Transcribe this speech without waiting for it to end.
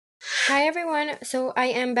Hi everyone, so I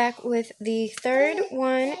am back with the third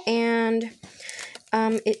one, and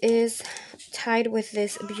it is tied with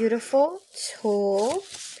this beautiful tool.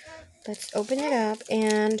 Let's open it up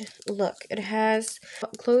and look, it has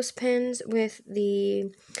clothespins with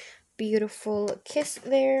the beautiful kiss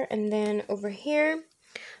there, and then over here,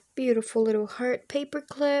 beautiful little heart paper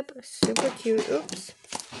clip, super cute. Oops.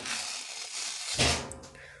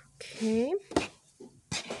 Okay.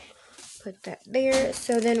 Put that there.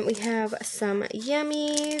 So then we have some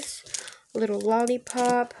yummies, little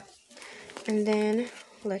lollipop, and then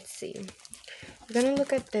let's see. We're gonna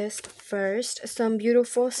look at this first. Some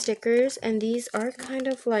beautiful stickers, and these are kind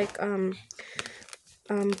of like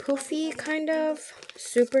poofy, kind of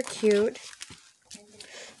super cute.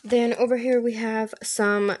 Then over here we have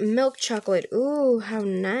some milk chocolate. Ooh, how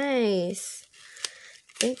nice!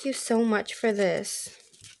 Thank you so much for this.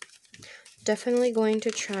 Definitely going to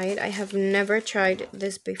try it. I have never tried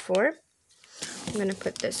this before. I'm gonna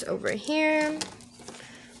put this over here.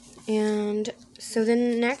 And so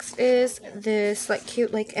then next is this like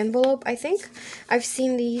cute like envelope. I think I've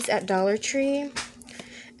seen these at Dollar Tree,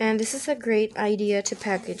 and this is a great idea to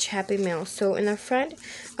package Happy Meal. So in the front,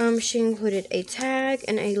 she included a tag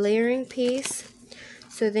and a layering piece.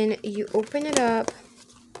 So then you open it up,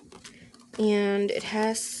 and it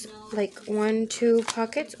has like 1, 2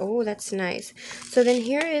 pockets. Oh, that's nice. So then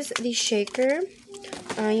here is the shaker.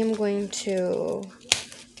 I am going to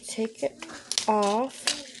take it off.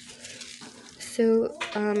 So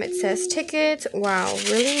it says tickets. Wow,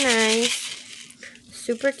 really nice.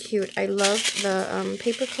 Super cute. I love the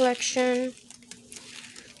paper collection.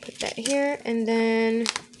 Put that here, and then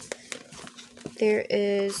there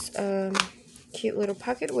is a cute little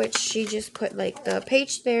pocket, which she just put like the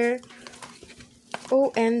page there.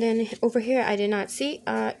 Oh, and then over here I did not see,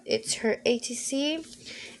 it's her ATC,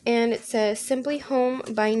 and it says Simply Home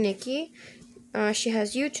by Nikki. She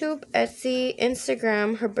has YouTube, Etsy,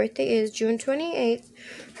 Instagram. Her birthday is June 28th.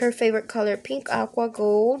 Her favorite color, pink, aqua,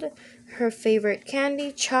 gold. Her favorite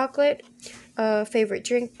candy, chocolate. Favorite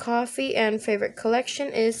drink, coffee. And favorite collection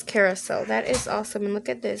is carousel. That is awesome. And look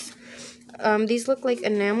at this. These look like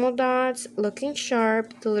enamel dots, looking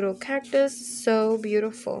sharp. The little cactus, so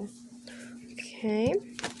beautiful. Okay.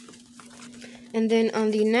 And then on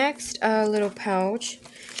the next little pouch,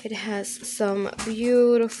 it has some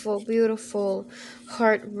beautiful, beautiful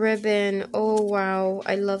heart ribbon. Oh, wow.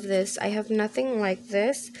 I love this. I have nothing like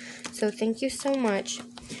this. So thank you so much.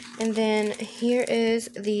 And then here is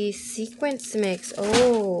the sequence mix.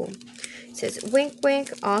 Oh, it says wink,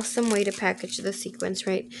 wink. Awesome way to package the sequence,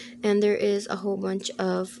 right? And there is a whole bunch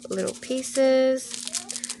of little pieces.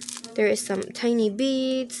 There is some tiny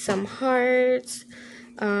beads, some hearts,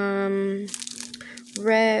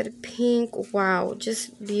 red, pink. Wow,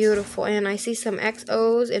 just beautiful. And I see some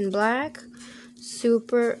XOs in black.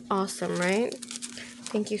 Super awesome, right?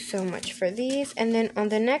 Thank you so much for these. And then on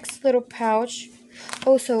the next little pouch,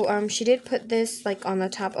 oh, so she did put this like on the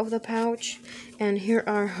top of the pouch, and here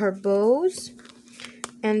are her bows.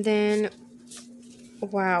 And then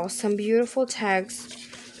wow, some beautiful tags.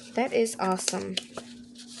 That is awesome.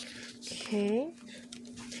 Okay.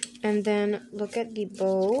 And then look at the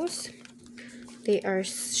bows. They are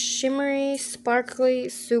shimmery, sparkly,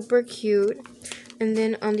 super cute. And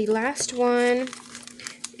then on the last one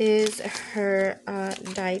is her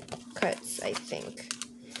die cuts, I think.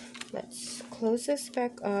 Let's close this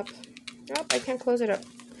back up. Oh, I can't close it up.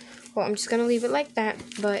 Well, I'm just going to leave it like that.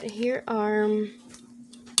 But here are,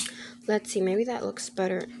 let's see, maybe that looks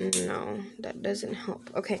better. No, that doesn't help.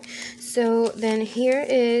 Okay, so then here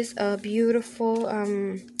is a beautiful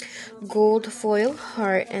gold foil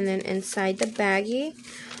heart, and then inside the baggie,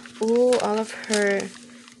 ooh, all of her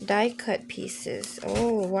die cut pieces.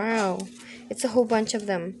 Oh, wow. It's a whole bunch of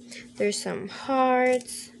them. There's some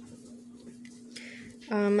hearts.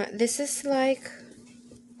 This is like,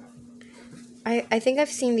 I think I've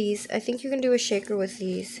seen these. I think you can do a shaker with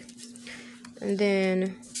these. And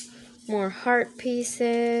then more heart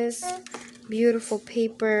pieces. Beautiful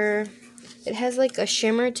paper. It has like a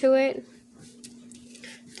shimmer to it.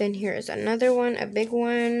 Then here's another one, a big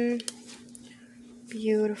one.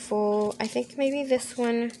 Beautiful. I think maybe this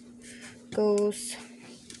one goes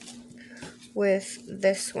with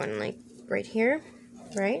this one, like right here,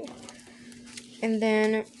 right? And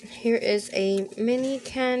then here is a mini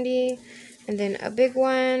candy, and then a big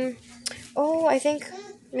one. Oh, I think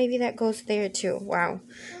maybe that goes there too. Wow,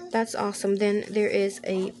 that's awesome. Then there is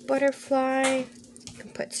a butterfly you can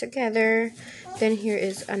put together. Then here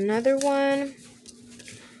is another one.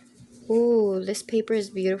 Ooh, this paper is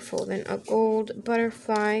beautiful. Then a gold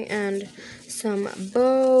butterfly and some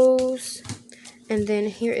bows. And then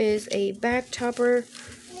here is a bag topper,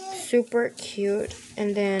 super cute.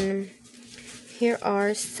 And then here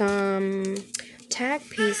are some tag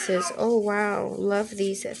pieces. Oh wow, love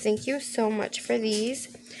these. Thank you so much for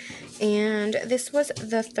these. And this was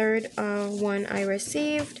the third one I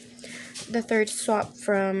received. The third swap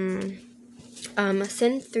from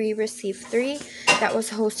Send 3, Receive 3. That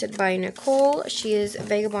was hosted by Nicole. She is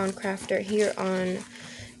Vegabondcrafter here on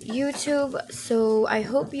YouTube. So I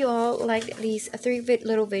hope you all liked these three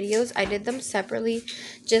little videos. I did them separately,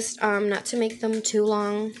 just not to make them too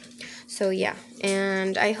long. So yeah,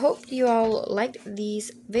 and I hope you all liked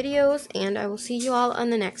these videos, and I will see you all on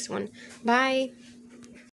the next one. Bye!